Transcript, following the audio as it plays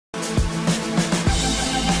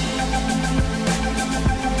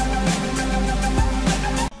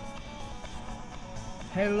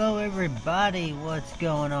Hello everybody, what's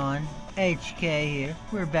going on? HK here.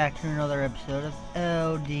 We're back to another episode of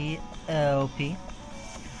LDLP.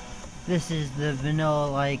 This is the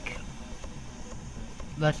vanilla-like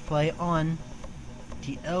Let's Play on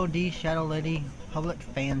the LDShadowLady public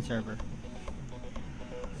fan server.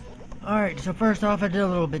 Alright, so first off I did a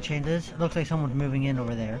little bit changes. It looks like someone's moving in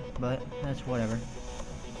over there, but that's whatever.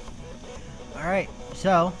 Alright,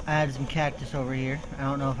 so I added some cactus over here. I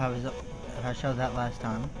don't know if I showed that last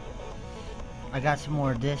time. I got some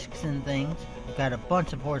more discs and things. I got a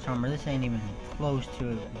bunch of horse armor. This ain't even close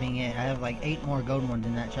to it being it. I have like 8 more gold ones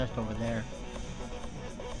in that chest over there.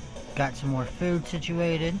 Got some more food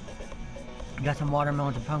situated. Got some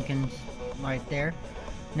watermelons and pumpkins right there.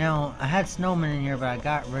 Now, I had snowmen in here, but I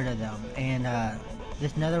got rid of them. And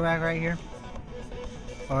this netherrack right here,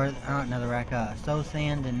 or not netherrack, soul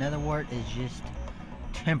sand and netherwort is just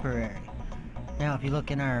temporary. Now, if you look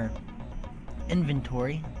in our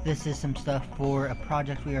inventory, this is some stuff for a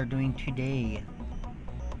project we are doing today.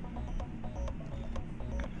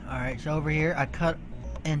 Alright, so over here I cut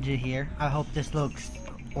into here. I hope this looks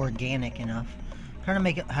organic enough. I'm trying to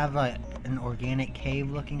make it have an organic cave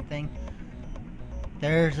looking thing.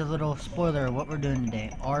 There's a little spoiler of what we're doing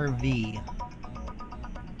today. RV.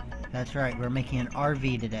 That's right, we're making an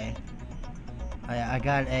RV today. I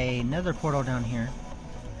got another portal down here.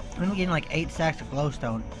 I'm getting like 8 stacks of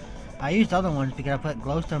glowstone. I used other ones because I put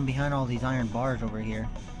glowstone behind all these iron bars over here,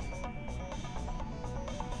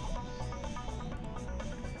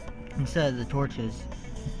 instead of the torches.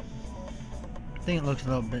 I think it looks a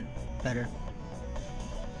little bit better.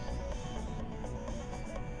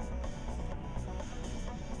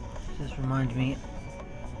 This reminds me,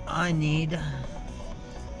 I need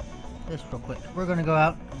this real quick. We're gonna go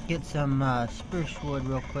out and get some spruce wood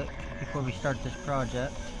real quick before we start this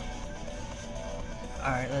project.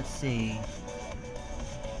 Alright, let's see.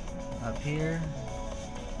 Up here.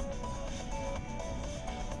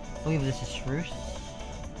 I believe this is spruce.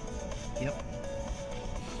 Yep.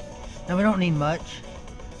 Now we don't need much.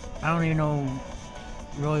 I don't even know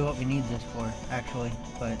really what we need this for, actually,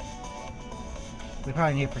 but we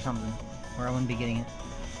probably need it for something, or I wouldn't be getting it.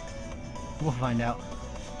 We'll find out.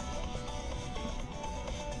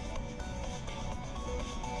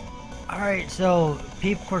 Alright, so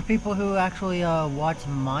for people who actually watch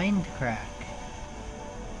Minecraft,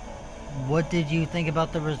 what did you think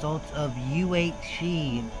about the results of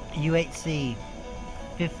UHC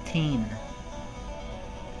 15?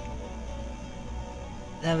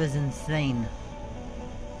 That was insane.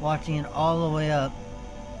 Watching it all the way up.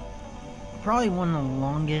 Probably one of the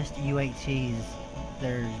longest UHCs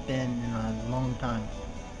there's been in a long time.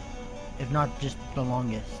 If not just the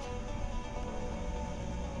longest.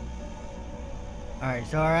 Alright,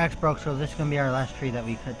 so our axe broke, so this is going to be our last tree that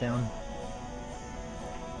we cut down.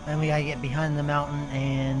 Then we gotta get behind the mountain,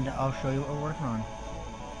 and I'll show you what we're working on.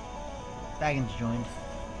 Baggins joined.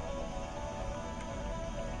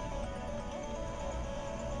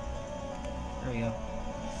 There we go.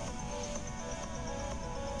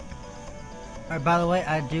 Alright, by the way,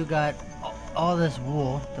 I do got all this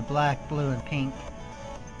wool, the black, blue, and pink.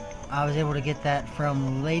 I was able to get that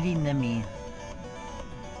from Lady Nemi,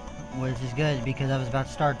 which is good because I was about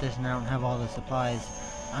to start this and I don't have all the supplies.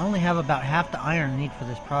 I only have about half the iron I need for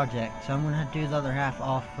this project, so I'm going to have to do the other half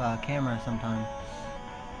off camera sometime.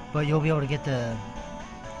 But you'll be able to get the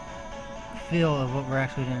feel of what we're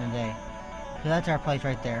actually doing today. So that's our place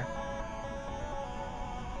right there.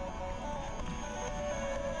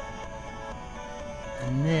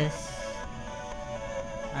 And this...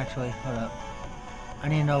 Actually, hold up. I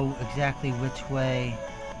need to know exactly which way...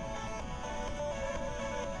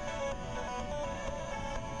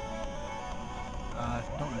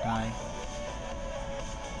 don't die.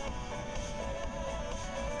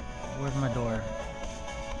 Where's my door?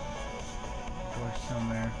 Door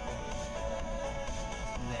somewhere.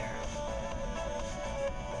 There.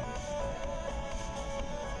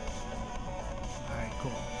 Alright,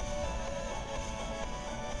 cool.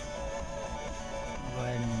 Go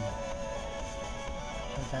ahead and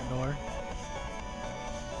shut that door.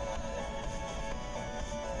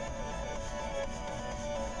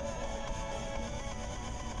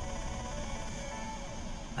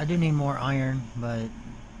 I do need more iron, but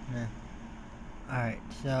alright,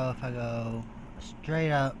 so if I go straight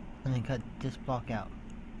up and then cut this block out.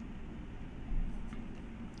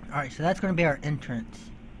 Alright, so that's going to be our entrance.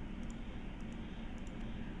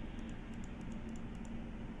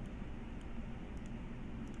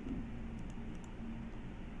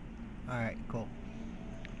 Alright, cool.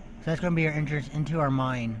 So that's going to be our entrance into our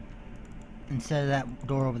mine. Instead of that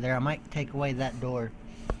door over there. I might take away that door.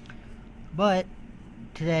 But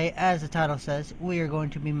today, as the title says, we are going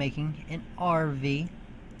to be making an RV.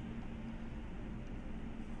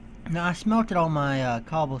 Now, I smelted all my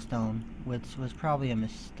cobblestone, which was probably a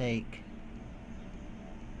mistake.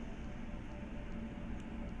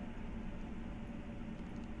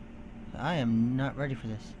 I am not ready for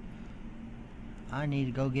this. I need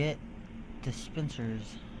to go get dispensers.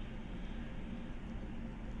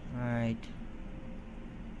 Alright.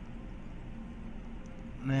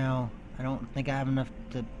 Now, I don't think I have enough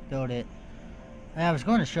to build it. I was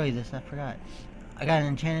going to show you this, I forgot. I got an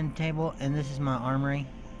enchanted table, and this is my armory.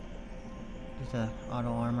 Just a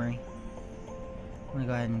auto armory. I'm gonna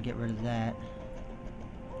go ahead and get rid of that.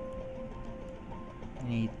 I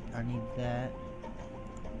need that.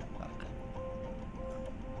 Fuck.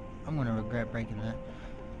 I'm gonna regret breaking that.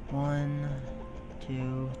 1,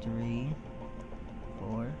 2, 3,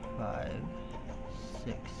 4, 5,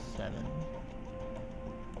 6, 7,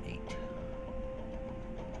 8.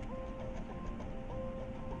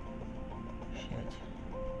 Shit.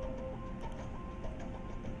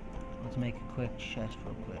 Let's make a quick chest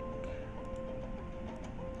real quick.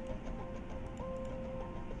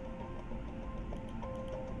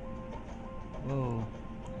 Whoa,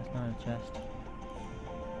 that's not a chest.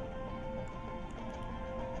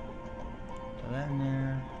 Throw that in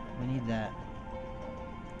there. We need that.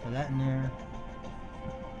 Throw that in there.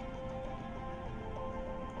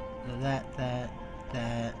 So that. Is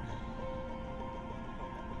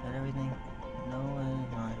that everything? No,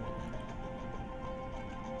 not everything.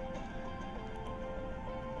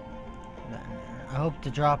 That in there. I hope the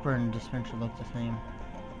dropper and dispenser look the same.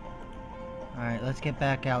 Alright, let's get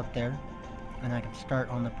back out there, and I can start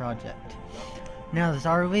on the project. Now, this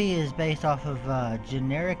RV is based off of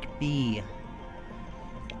generic B.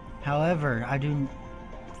 However,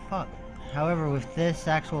 However, with this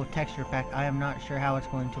actual texture pack, I am not sure how it's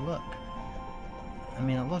going to look. I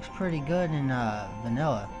mean, it looks pretty good in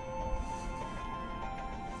vanilla.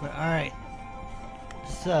 But alright.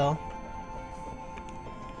 So,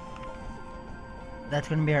 that's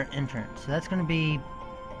going to be our entrance. So that's going to be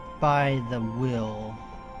by the wheel.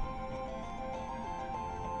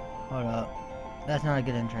 Hold up. That's not a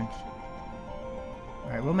good entrance.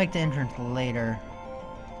 Alright, we'll make the entrance later.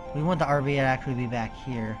 We want the RV to actually be back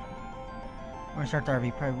here. We're gonna start the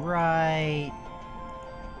RV probably right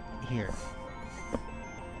here.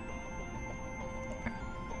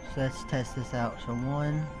 So let's test this out. So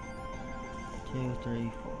 1, 2,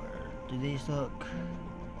 3, 4. Do these look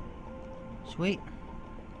sweet?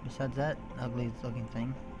 Besides that ugly looking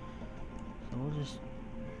thing. So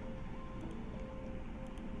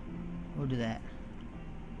we'll do that.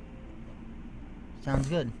 Sounds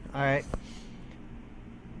good. Alright.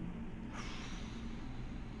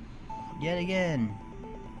 Yet again.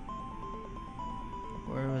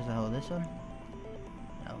 Where was the hell? This one?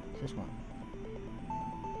 No, it's this one.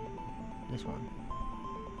 This one.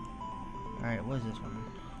 Alright, what is this one?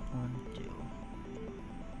 1, 2.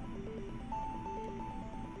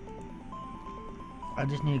 I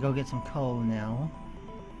just need to go get some coal now.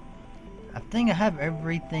 I think I have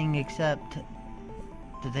everything except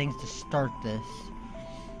the things to start this.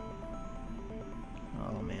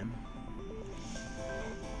 Oh man.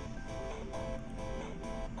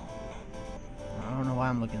 I don't know why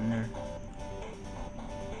I'm looking there.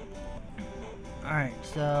 Alright,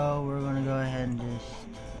 so we're gonna go ahead and just...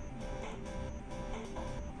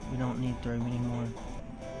 We don't need 3 anymore.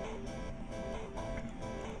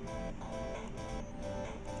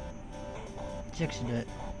 Fixed it.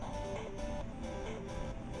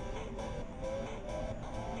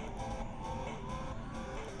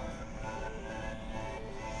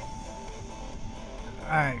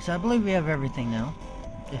 Alright, so I believe we have everything now.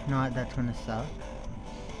 If not, that's gonna suck.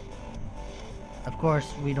 Of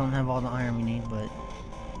course, we don't have all the iron we need, but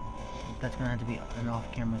that's gonna have to be an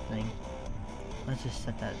off-camera thing. Let's just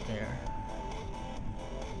set that there.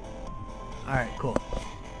 Alright, cool.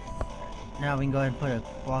 Now we can go ahead and put a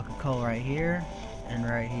block of coal right here and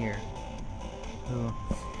right here. Ooh.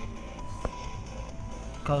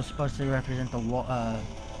 Coal's supposed to represent the wheels.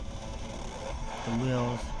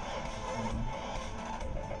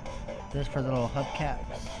 This for the little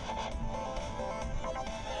hubcaps.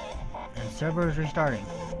 And server is restarting.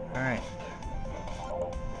 Alright.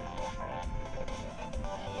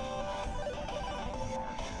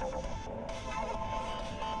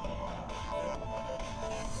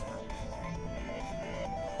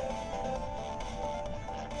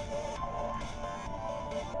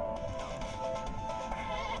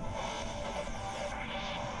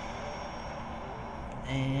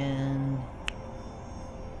 And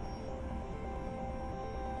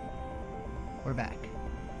we're back.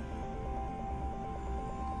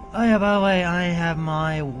 Oh yeah, by the way, I have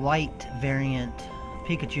my white variant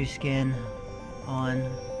Pikachu skin on.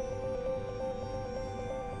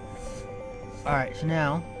 Alright, so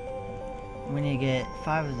now we need to get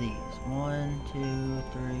 5 of these. 1, 2,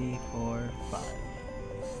 3, 4, 5.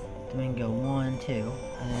 Then we can go 1, 2,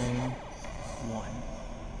 and then 1.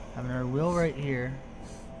 Have another wheel right here.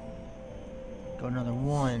 Go another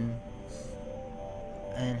 1.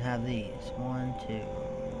 And have these. 1, 2, 3,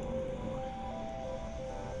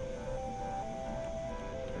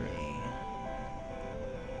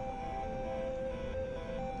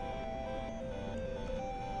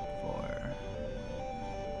 4.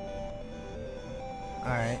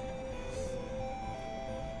 Alright.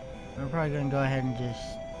 We're probably gonna go ahead and just...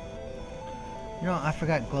 You know, I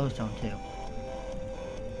forgot glowstone too.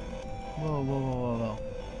 Whoa, whoa, whoa, whoa, whoa.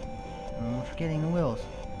 I'm forgetting the wheels.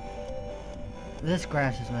 This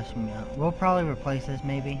grass is messing me up. We'll probably replace this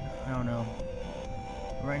maybe. I don't know.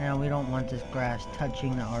 Right now we don't want this grass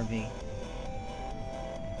touching the RV.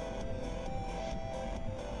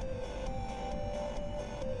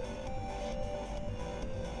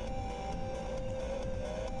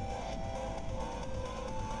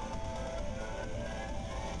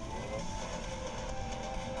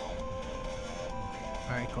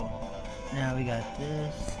 Alright, cool. Now we got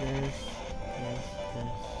this, this.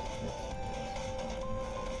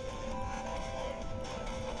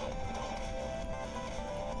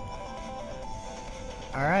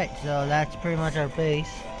 Alright, so that's pretty much our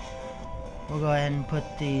base. We'll go ahead and put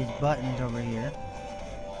these buttons over here.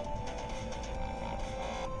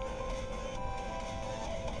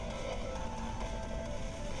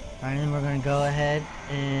 Alright, then we're going to go ahead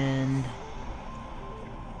and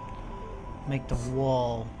make the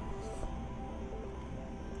wall.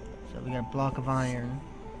 So we got a block of iron.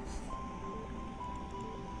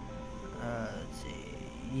 Let's see.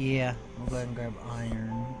 Yeah, we'll go ahead and grab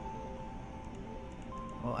iron.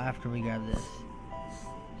 Well, after we grab this.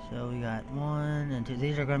 So we got 1 and 2.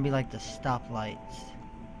 These are going to be like the stoplights.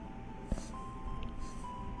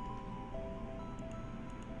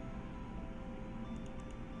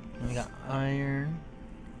 And we got iron.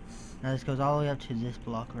 Now this goes all the way up to this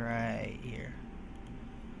block right here.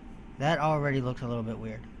 That already looks a little bit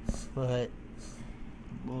weird, but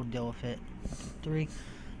we'll deal with it. 3.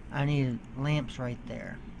 I need lamps right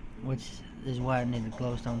there, which is what I need the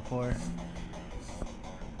glowstone for.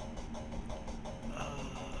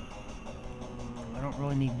 I don't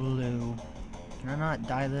really need blue. Can I not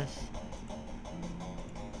dye this?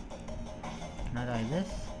 Can I dye this?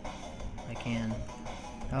 I can.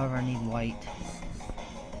 However, I need white.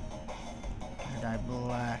 Can I dye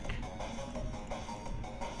black?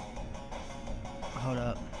 Hold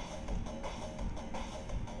up.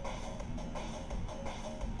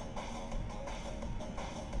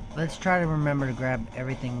 Let's try to remember to grab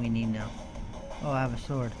everything we need now. Oh, I have a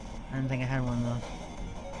sword. I didn't think I had one of those.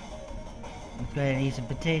 Let's go ahead and eat some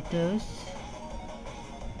potatoes.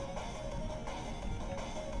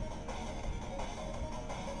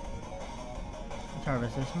 Let's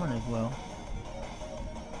harvest this one as well.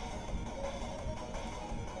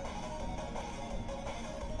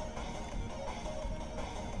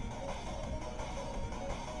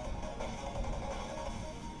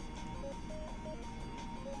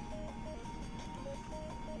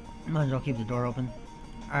 Might as well keep the door open.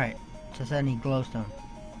 Alright, so I need glowstone.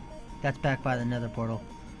 That's back by the nether portal.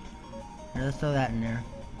 Now let's throw that in there.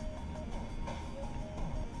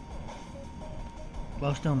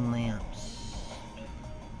 Glowstone lamps.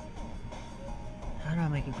 How do I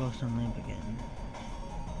make a glowstone lamp again?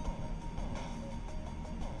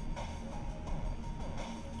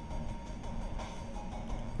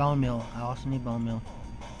 Bone meal. I also need bone meal.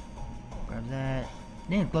 Grab that. I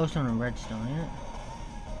need glowstone and redstone, ain't it?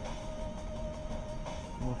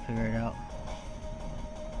 We'll figure it out.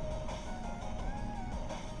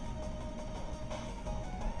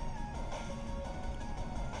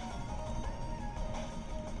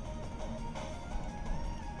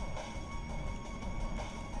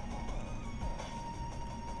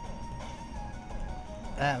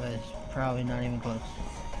 That was probably not even close.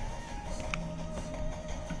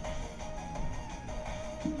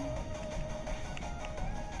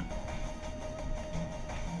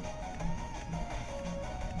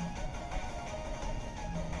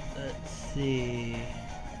 Let's see.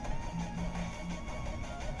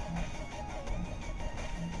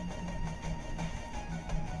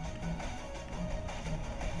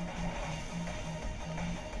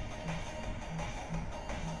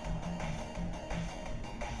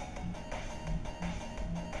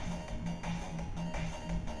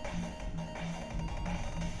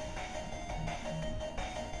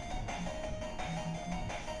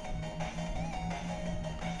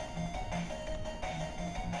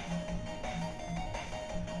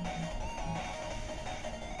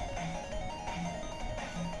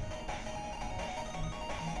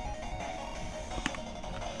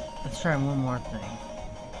 Let's try one more thing.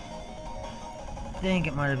 I think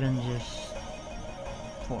it might have been just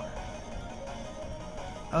 4.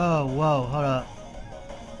 Oh, whoa, hold up.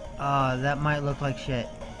 That might look like shit,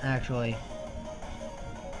 actually.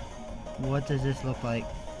 What does this look like?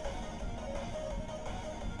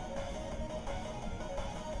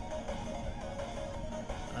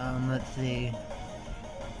 Let's see.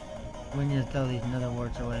 We need to throw these nether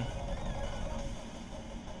warts away.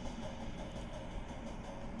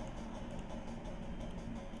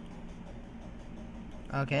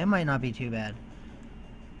 Okay, it might not be too bad.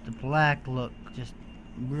 The black look just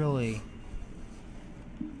really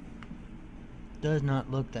does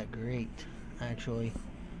not look that great, actually.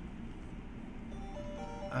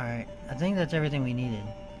 Alright, I think that's everything we needed.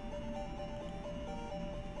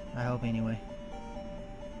 I hope anyway.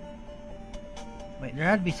 Wait, there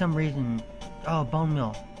had to be some reason. Oh, bone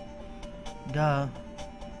meal. Duh.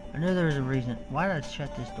 I knew there was a reason. Why did I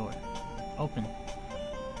shut this door? Open.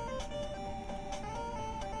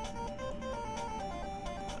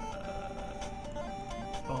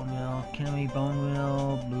 Bone meal. Can we bone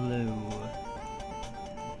meal blue?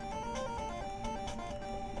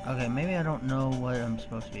 Okay, maybe I don't know what I'm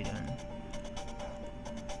supposed to be doing.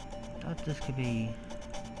 Thought this could be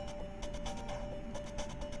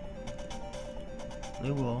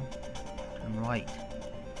blue wool and white.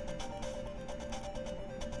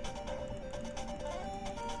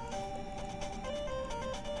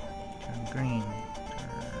 Turn green.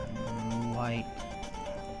 Turn white.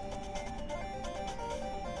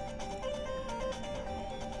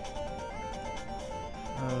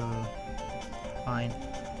 Oh, fine.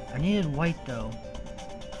 I needed white though.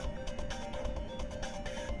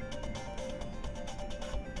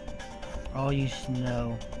 Oh, you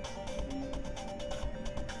snow.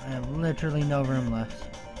 I have literally no room left.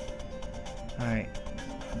 Alright.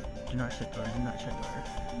 Do not shut door, do not shut door.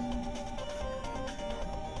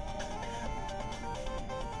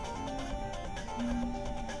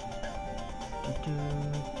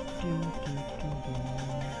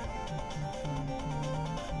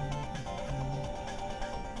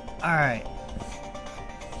 Alright.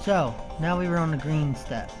 So, now we were on the green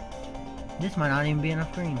step. This might not even be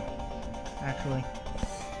enough green. Actually.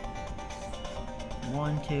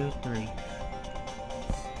 1, 2, 3.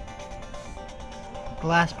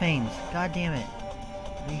 Glass panes. God damn it.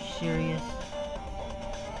 Are you serious?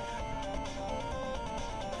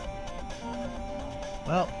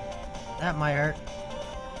 Well, that might hurt.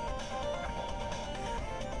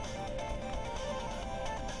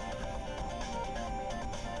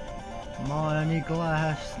 Come on, I need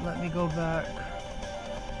glass. Let me go back.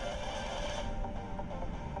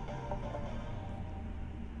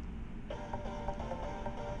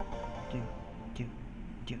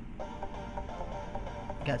 Do.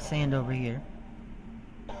 Got sand over here.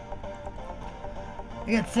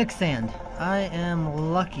 I got 6 sand. I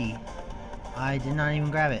am lucky. I did not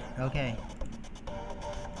even grab it. Okay.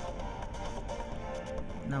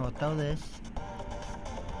 Now we'll throw this.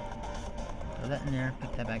 Throw that in there.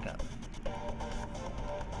 Pick that back up.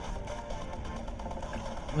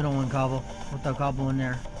 We don't want cobble. We'll throw cobble in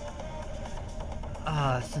there.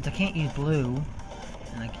 Since I can't use blue,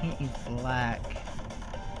 and I can't use black,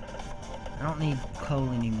 I don't need coal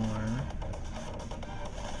anymore.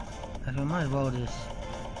 So we might as well just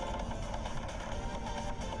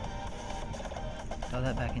throw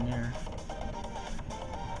that back in there.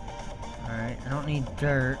 Alright, I don't need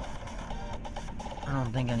dirt. I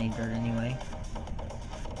don't think I need dirt anyway.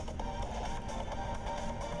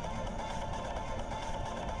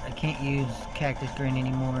 I can't use cactus green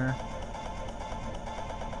anymore.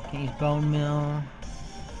 Can't use bone meal.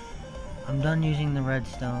 I'm done using the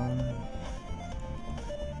redstone.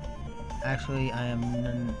 Actually, I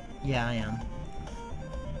am. Yeah, I am.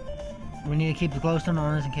 We need to keep the glowstone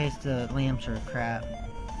on us in case the lamps are crap.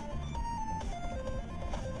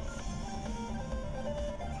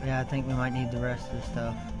 Yeah, I think we might need the rest of the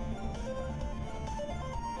stuff.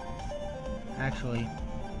 Actually,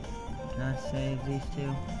 can I save these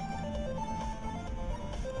 2?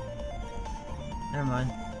 Never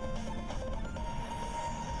mind. I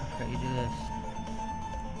forgot you do this.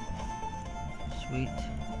 Sweet.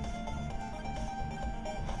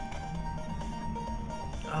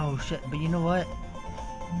 Oh shit, but you know what?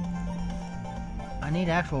 I need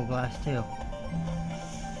actual glass too.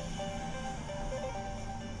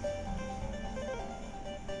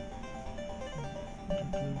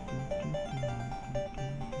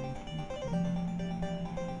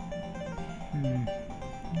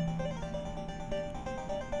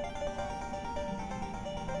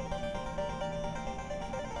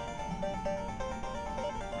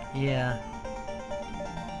 Yeah.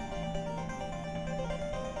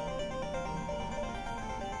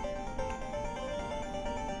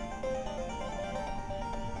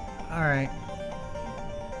 Alright.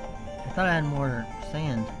 I thought I had more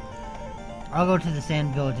sand. I'll go to the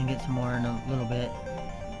sand village and get some more in a little bit.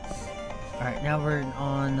 Alright, now we're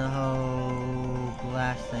on the whole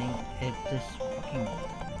glass thing. If this fucking...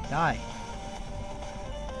 Die.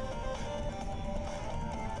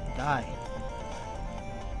 Die.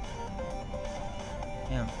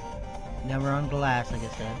 Yeah. Now we're on glass, like I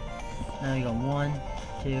said. Now we go 1,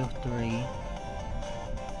 2, 3.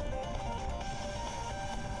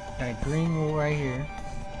 Alright, green wool right here.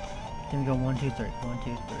 Then we go 1, 2, 3. 1, 2,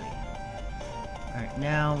 3. Alright,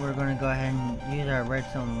 now we're gonna go ahead and use our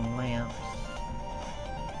redstone lamps.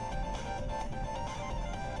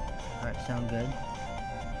 Alright, sound good.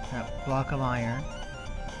 That block of iron.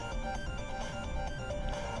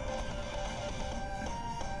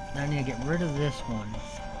 Now I need to get rid of this one.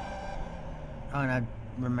 Oh, and I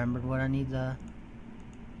remembered what I need the...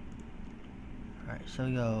 Alright, so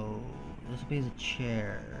we go... This will be the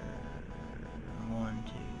chair. 1,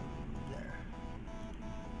 2, there.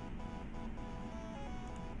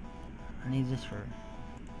 I need this for...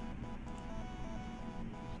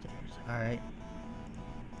 stairs. Alright.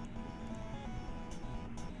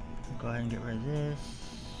 Go ahead and get rid of this.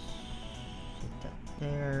 Set that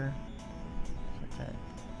there. Set that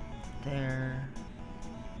there.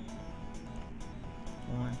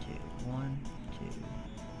 1, 2, 1, 2.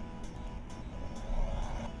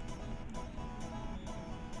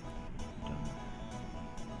 Done.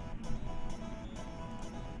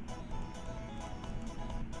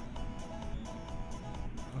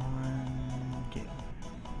 1, 2.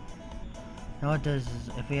 Now what it does is,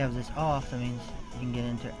 if we have this off, that means you can get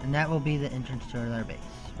into it. And that will be the entrance to our base,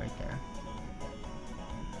 right there.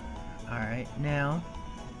 Alright, now,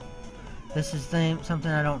 this is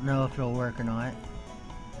something I don't know if it'll work or not.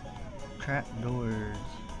 Trap doors.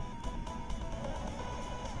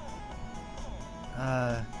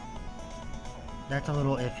 That's a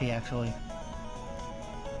little iffy, actually.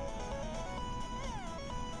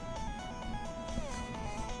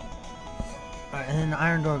 Alright, and then the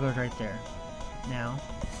iron door goes right there. Now,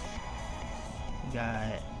 we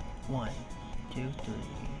got 1, 2, 3,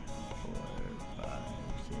 4, 5,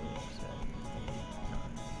 6, 7, 8, 9,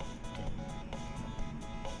 10.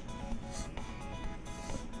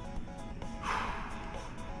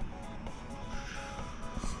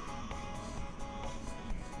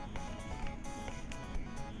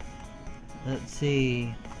 Let's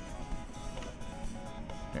see.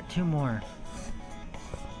 Got 2 more.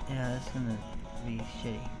 Yeah, that's gonna be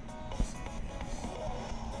shitty.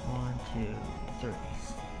 1, 2, 3.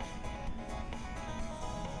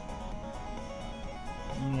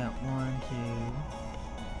 We got 1,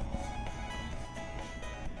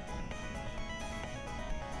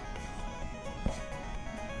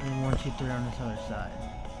 2. And 1, 2, 3 on this other side.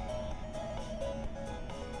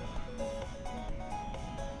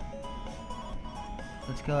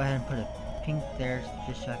 Let's go ahead and put a pink there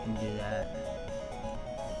just so I can do that.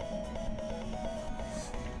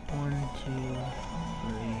 1, 2,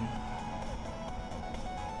 3.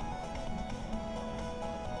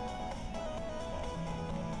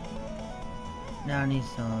 Now I need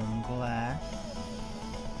some glass.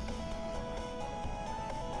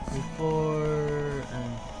 3, 4,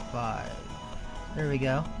 and 5. There we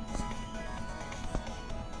go.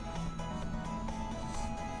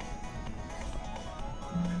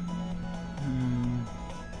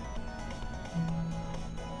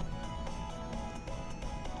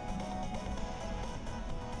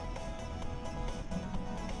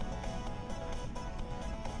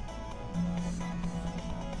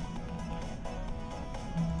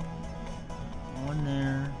 One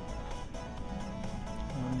there.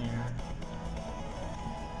 One there.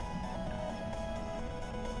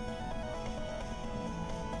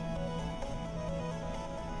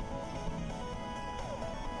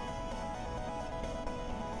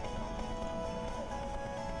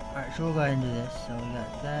 Alright, so we'll go ahead and do this. So we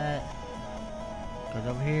got that. Goes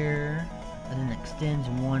over here. And then extends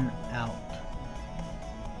one out.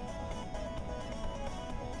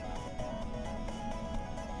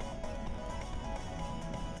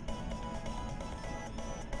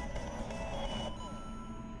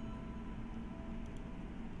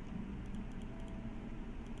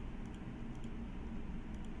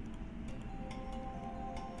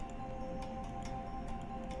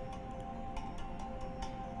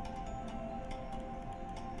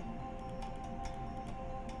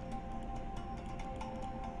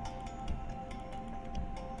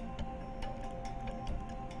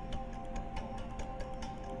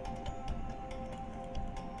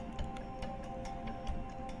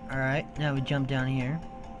 Alright, now we jump down here.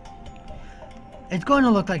 It's going to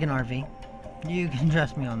look like an RV. You can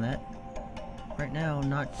trust me on that. Right now,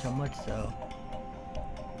 not so much so.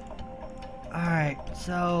 Alright,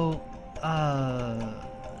 so,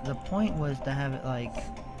 the point was to have it, like,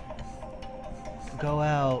 go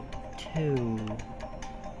out to...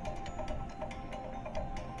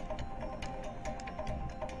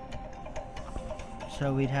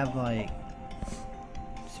 So we'd have, like,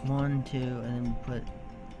 1, 2, and then put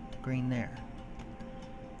green there.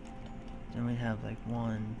 Then we'd have, like,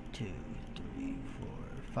 1, 2, 3, 4,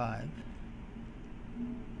 5.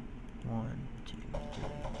 1, 2, 3,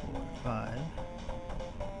 4, 5.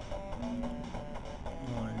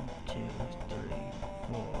 1, 2, 3,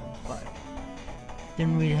 4, 5.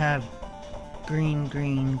 Then we'd have green,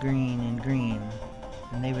 green, green, and green.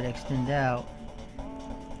 And they would extend out.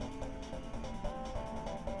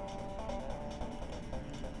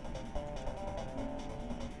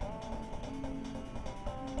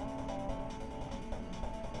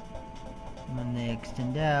 And when they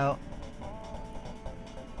extend out,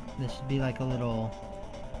 this would be like a little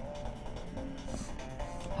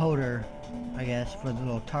holder, I guess, for the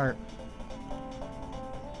little tarp.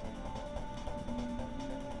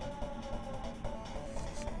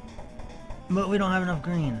 But we don't have enough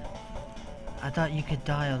green. I thought you could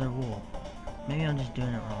dye other wool. Maybe I'm just doing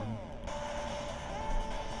it wrong.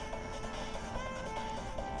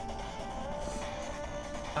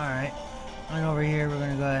 Alright. And over here we're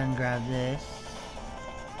gonna go ahead and grab this.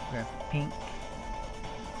 Grab pink.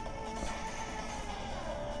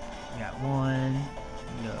 We got 1.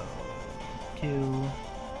 Go 2.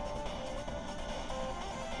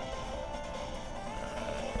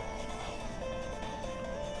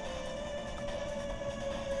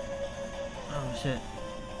 Oh shit.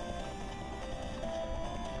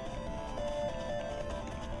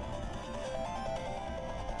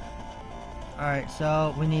 Alright,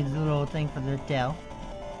 so we need the little thing for the tail.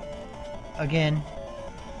 Again,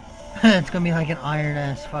 it's gonna be like an iron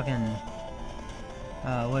ass fucking,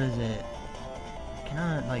 what is it? Can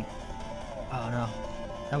I, like, oh no,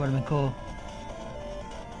 that would have been cool.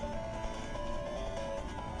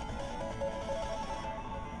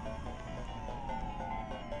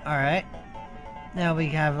 Alright, now we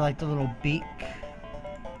have like the little beak.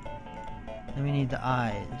 Then we need the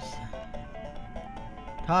eyes.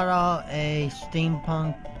 Ta-da, a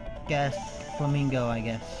steampunk gas flamingo, I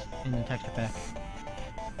guess, in the texture pack.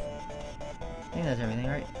 I think that's everything,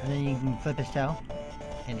 right? And then you can flip his tail,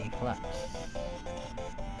 and he flaps.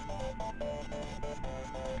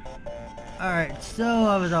 Alright, so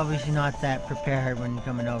I was obviously not that prepared when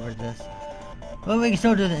coming over to this. But we can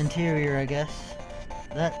still do the interior, I guess.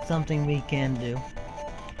 That's something we can do.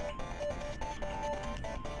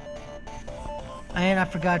 And I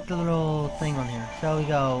forgot the little thing on here. So we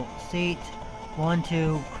go seat, 1,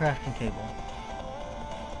 2, crafting table.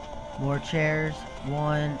 More chairs,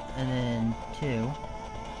 1, and then 2.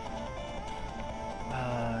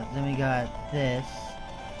 Then we got this.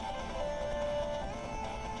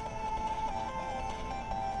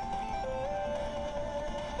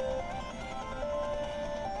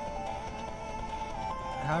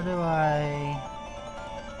 How do I...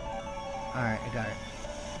 Alright, I got it.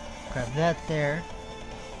 Grab that there.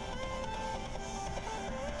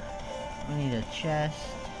 We need a chest.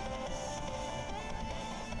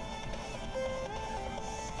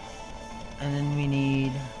 And then we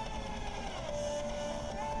need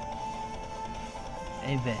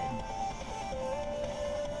a bed.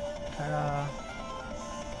 Ta-da!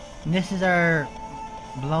 And this is our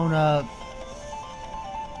blown up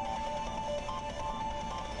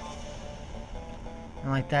and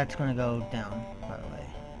like that's gonna go down, by the way.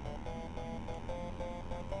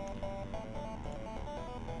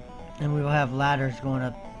 And we will have ladders going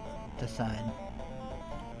up the side.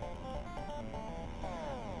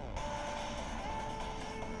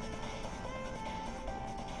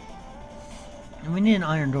 And we need an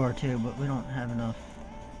iron door too, but we don't have enough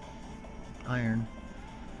iron,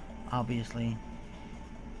 obviously.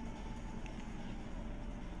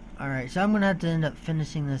 Alright, so I'm gonna have to end up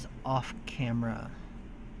finishing this off camera.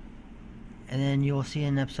 And then you'll see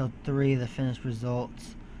in episode 3 the finished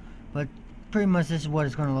results. But pretty much this is what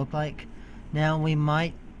it's gonna look like. Now we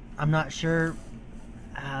might, I'm not sure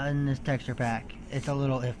in this texture pack. It's a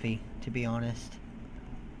little iffy, to be honest.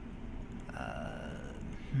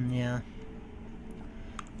 Yeah.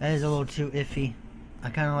 That is a little too iffy. I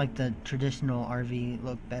kind of like the traditional RV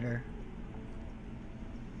look better.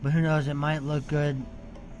 But who knows, it might look good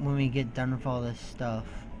when we get done with all this stuff.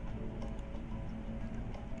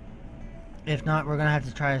 If not, we're going to have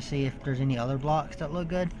to try to see if there's any other blocks that look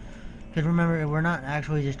good. Because remember, we're not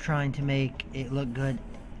actually just trying to make it look good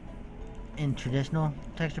in traditional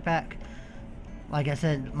texture pack. Like I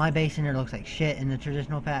said, my base in here looks like shit in the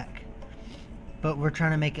traditional pack. But we're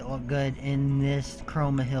trying to make it look good in this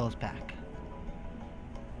Chroma Hills pack.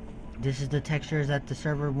 This is the textures that the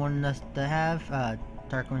server wanted us to have.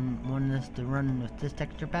 Darkwing wanted us to run with this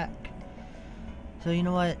texture pack. So you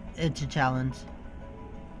know what? It's a challenge.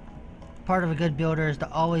 Part of a good builder is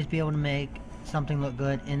to always be able to make something look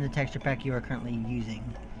good in the texture pack you are currently using.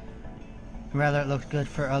 Whether it looks good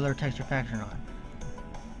for other texture packs or not.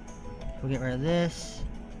 We'll get rid of this.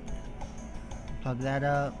 Plug that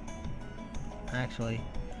up. Actually,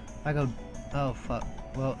 if I go... Oh, fuck.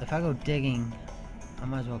 Well, if I go digging, I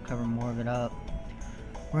might as well cover more of it up.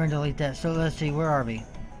 We're going to delete that. So let's see, where are we?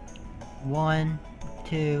 1,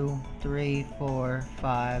 2, 3, 4,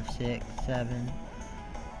 5, 6, 7,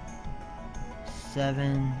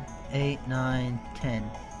 7, 8, 9,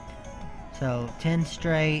 10. So 10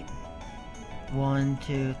 straight. 1,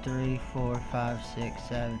 2, 3, 4, 5, 6,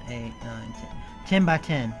 7, 8, 9, 10. 10 by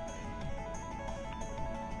 10.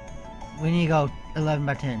 We need to go 11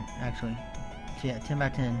 by 10, actually. So yeah, 10 by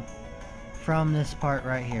 10. From this part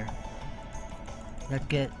right here.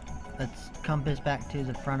 Let's compass back to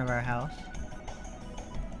the front of our house.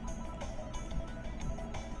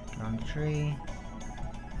 Get on the tree.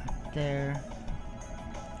 Up there.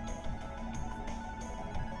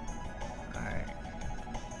 Alright.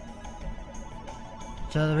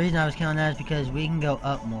 So the reason I was counting that is because we can go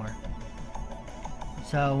up more.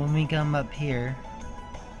 So when we come up here,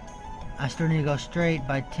 I still need to go straight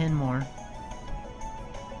by 10 more.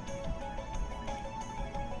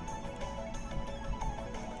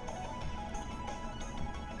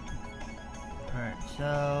 Alright,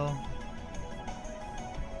 so...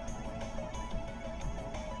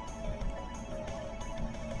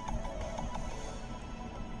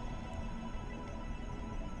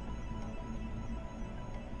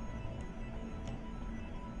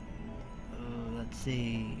 let's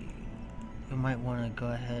see... We might want to go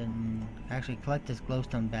ahead and actually collect this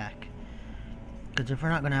glowstone back. Because if we're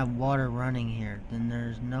not going to have water running here, then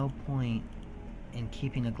there's no point in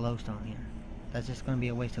keeping a glowstone here. That's just going to be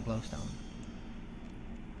a waste of glowstone.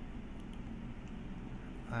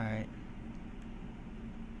 Alright.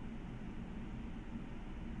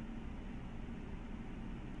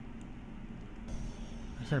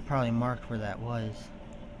 I should have probably marked where that was.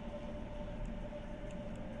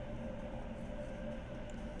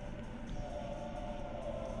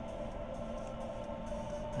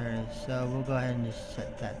 There it is. So we'll go ahead and just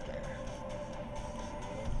set that there.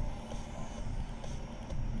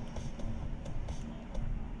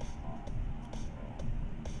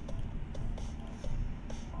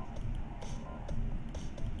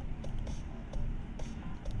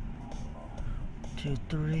 Two,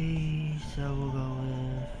 three. So we'll go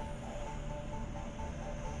with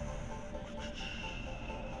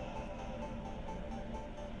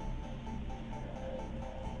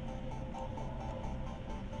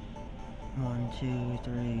 1, 2,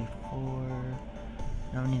 3, 4.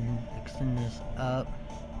 Now we need to extend this up.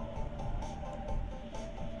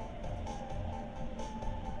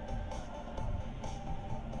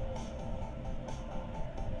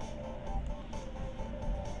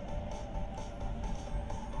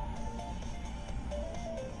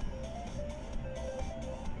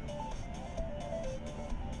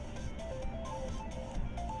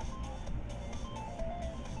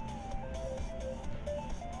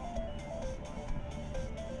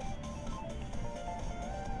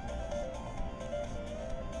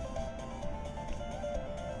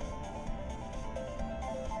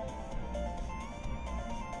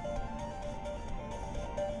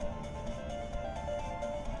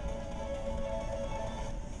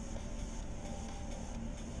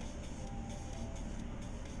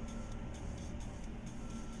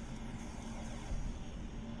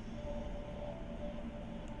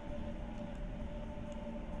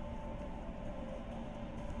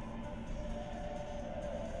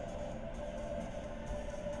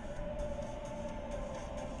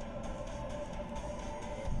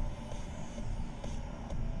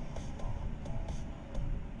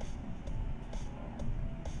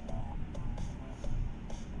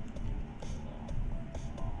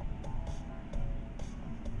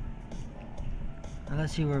 Now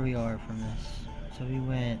let's see where we are from this. So we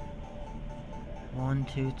went 1,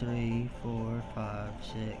 2, 3, 4, 5,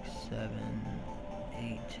 6, 7,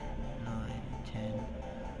 8, 9, 10,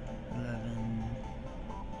 11.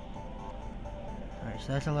 Alright,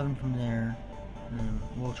 so that's 11 from there. And then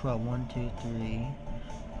we'll 12. 1, 2, 3,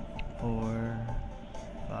 4,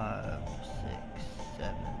 5, 6,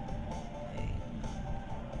 7, 8, 9.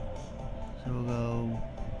 So we'll go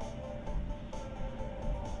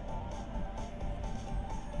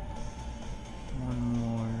 1,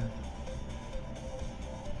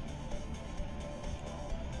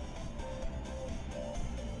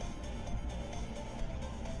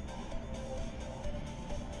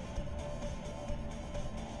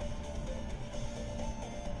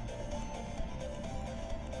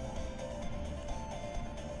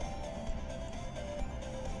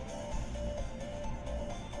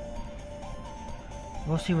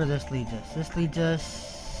 We'll see where this leads us. This leads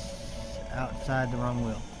us outside the wrong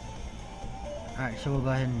wheel. Alright, so we'll go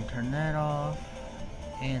ahead and turn that off.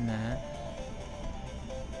 And that.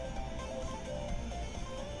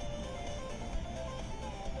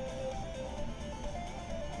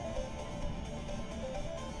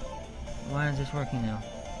 Why is this working now?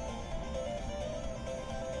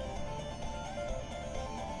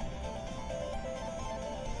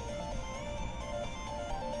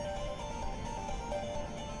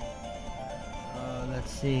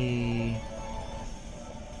 Let's see.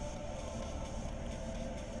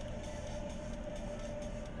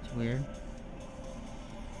 It's weird.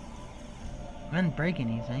 I didn't break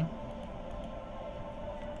anything.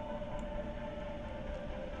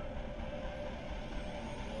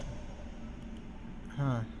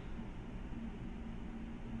 Huh.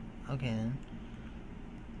 Okay then.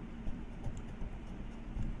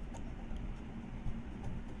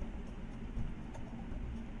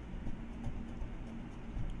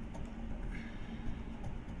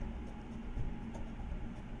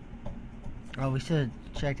 Oh, we should have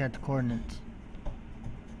checked out the coordinates.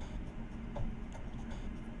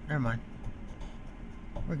 Never mind.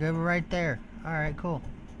 We're good, we're right there. Alright, cool.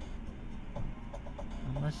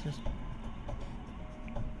 Let's just...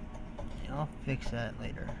 I'll fix that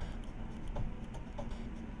later.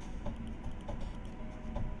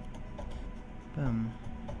 Boom.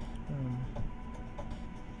 Boom.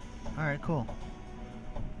 Alright, cool.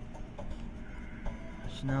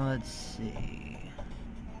 So now let's see.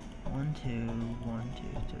 1, 2, 1, 2,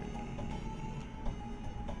 3.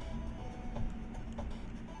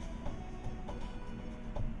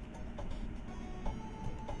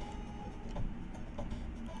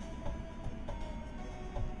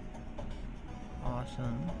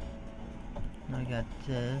 Awesome. Now I got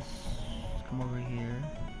this. Let's come over here.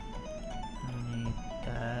 I need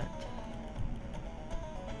that.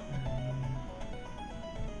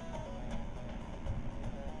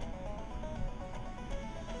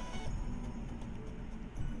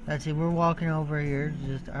 Let's see, we're walking over here.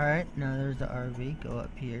 Just alright. Now there's the RV. Go up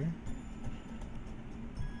here.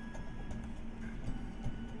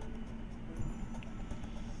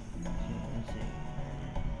 Let's see.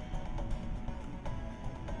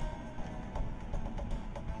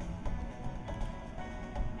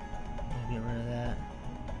 We'll get rid of that.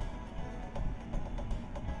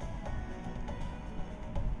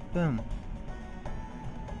 Boom.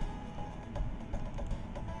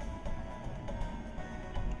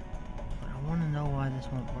 I want to know why this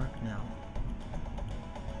won't work now.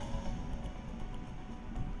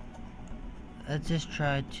 Let's just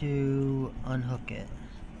try to unhook it.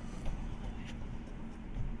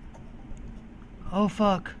 Oh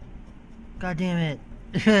fuck! God damn it!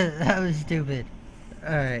 That was stupid.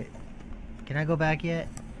 Alright. Can I go back yet?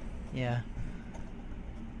 Yeah.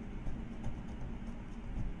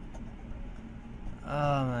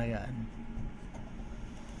 Oh my god.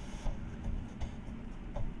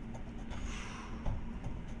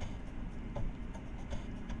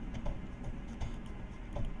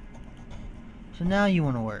 So now you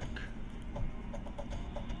want to work.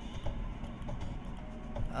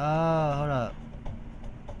 Oh, hold up.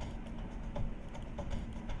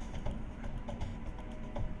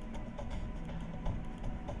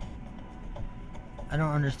 I don't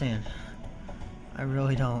understand. I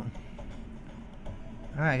really don't.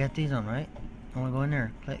 Alright, I got these on, right? I want to go in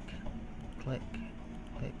there. Click. Click.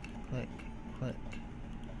 Click. Click. Click.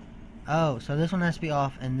 Oh, so this one has to be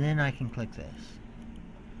off, and then I can click this.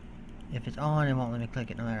 If it's on, it won't let me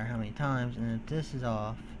click it no matter how many times. And if this is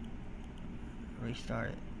off,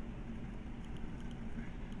 restart it.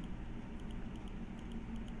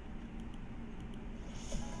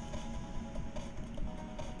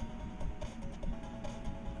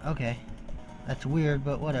 Okay. That's weird,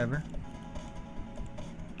 but whatever.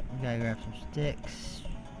 We gotta grab some sticks.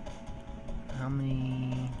 How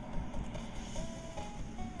many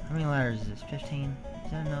ladders is this? 15?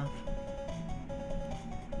 Is that enough?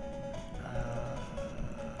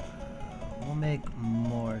 We'll make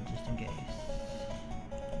more just in case.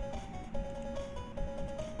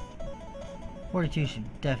 42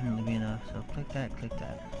 should definitely be enough, so click that, click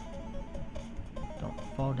that. Don't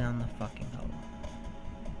fall down the fucking hole.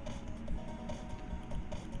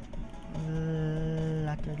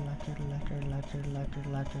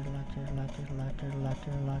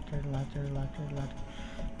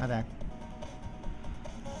 My bad.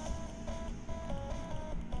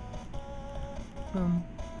 Boom.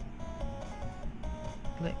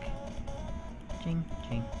 Click. Ching,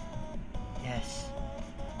 ching. Yes.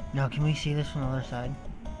 Now, can we see this from the other side?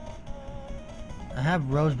 I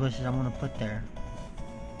have rose bushes I want to put there.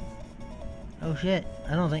 Oh shit,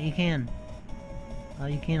 I don't think you can. Oh,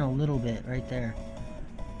 you can a little bit right there.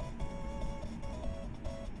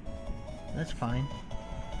 That's fine.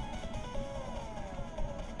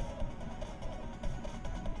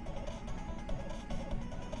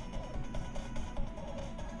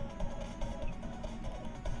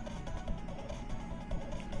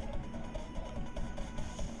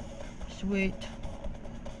 Sweet.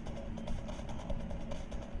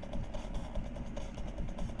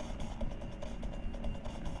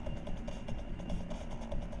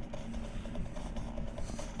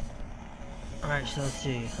 Alright, so let's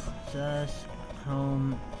see. Sus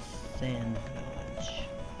home sandwich.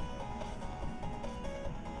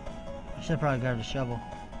 I should probably grab a shovel.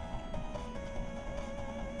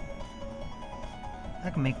 I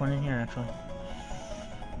can make one in here actually.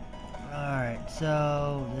 Alright,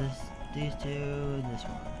 so these two, this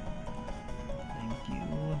one. Thank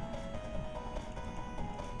you.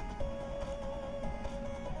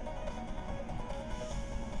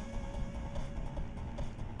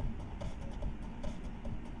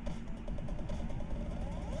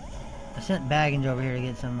 I sent Baggins over here to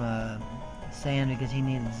get some sand because he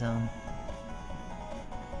needed some.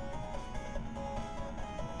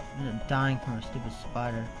 I'm dying from a stupid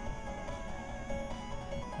spider.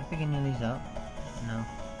 Am I picking any of these up? No.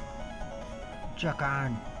 Chuck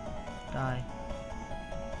on! Die.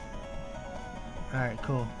 Alright,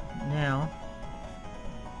 cool. Now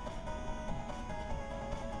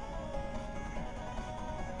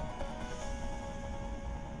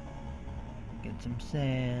get some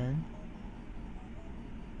sand.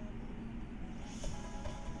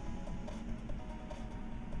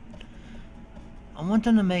 I want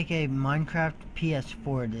them to make a Minecraft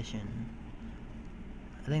PS4 edition.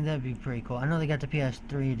 I think that'd be pretty cool. I know they got the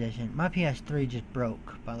PS3 edition. My PS3 just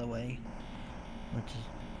broke, by the way, which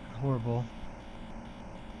is horrible.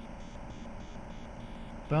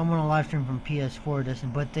 But I'm gonna live stream from PS4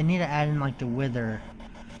 edition. But they need to add in like the wither.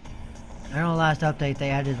 I know last update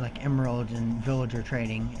they added like emeralds and villager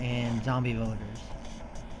trading and zombie villagers.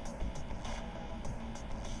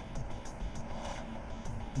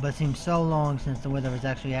 But it seems so long since the wither was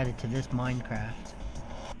actually added to this Minecraft.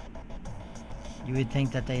 You would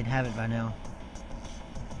think that they'd have it by now.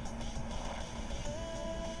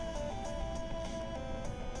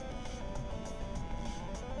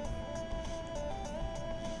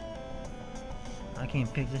 I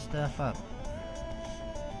can't pick this stuff up.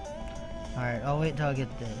 Alright, I'll wait till I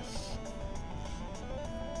get this.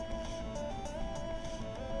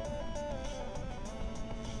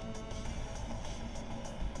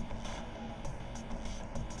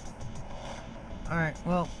 Alright,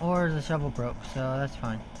 well, or the shovel broke, so that's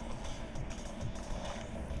fine.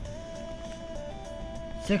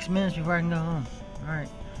 6 minutes before I can go home. Alright.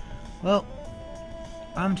 Well,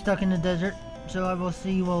 I'm stuck in the desert, so I will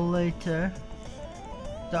see you all later.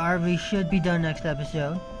 The RV should be done next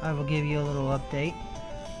episode. I will give you a little update.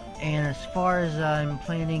 And as far as I'm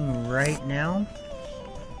planning right now,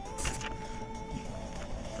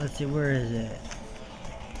 let's see, where is it?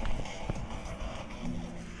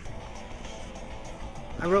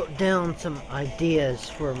 I wrote down some ideas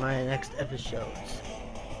for my next episodes.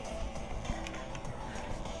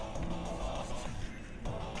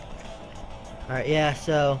 Alright, yeah,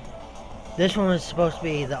 so this one was supposed to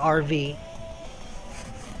be the RV.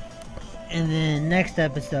 And then next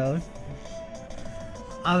episode,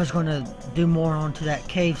 I was going to do more onto that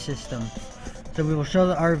cave system. So we will show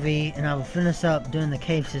the RV and I will finish up doing the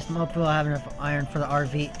cave system. Hopefully I'll have enough iron for the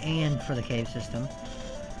RV and for the cave system.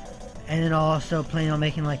 And then I'll also plan on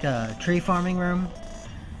making like a tree farming room,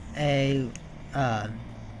 a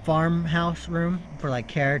farmhouse room for like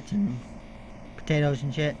carrots and potatoes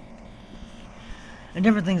and shit, and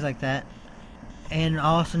different things like that. And I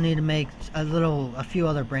also need to make a few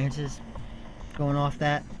other branches going off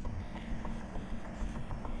that.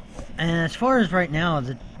 And as far as right now,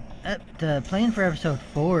 the plan for episode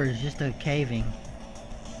 4 is just a caving.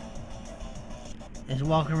 Is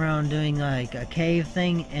walking around doing like a cave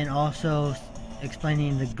thing and also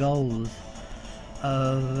explaining the goals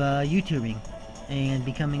of YouTubing and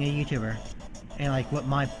becoming a YouTuber and like what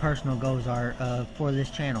my personal goals are for this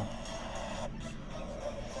channel.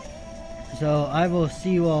 So I will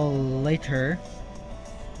see you all later.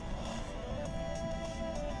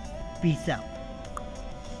 Peace out.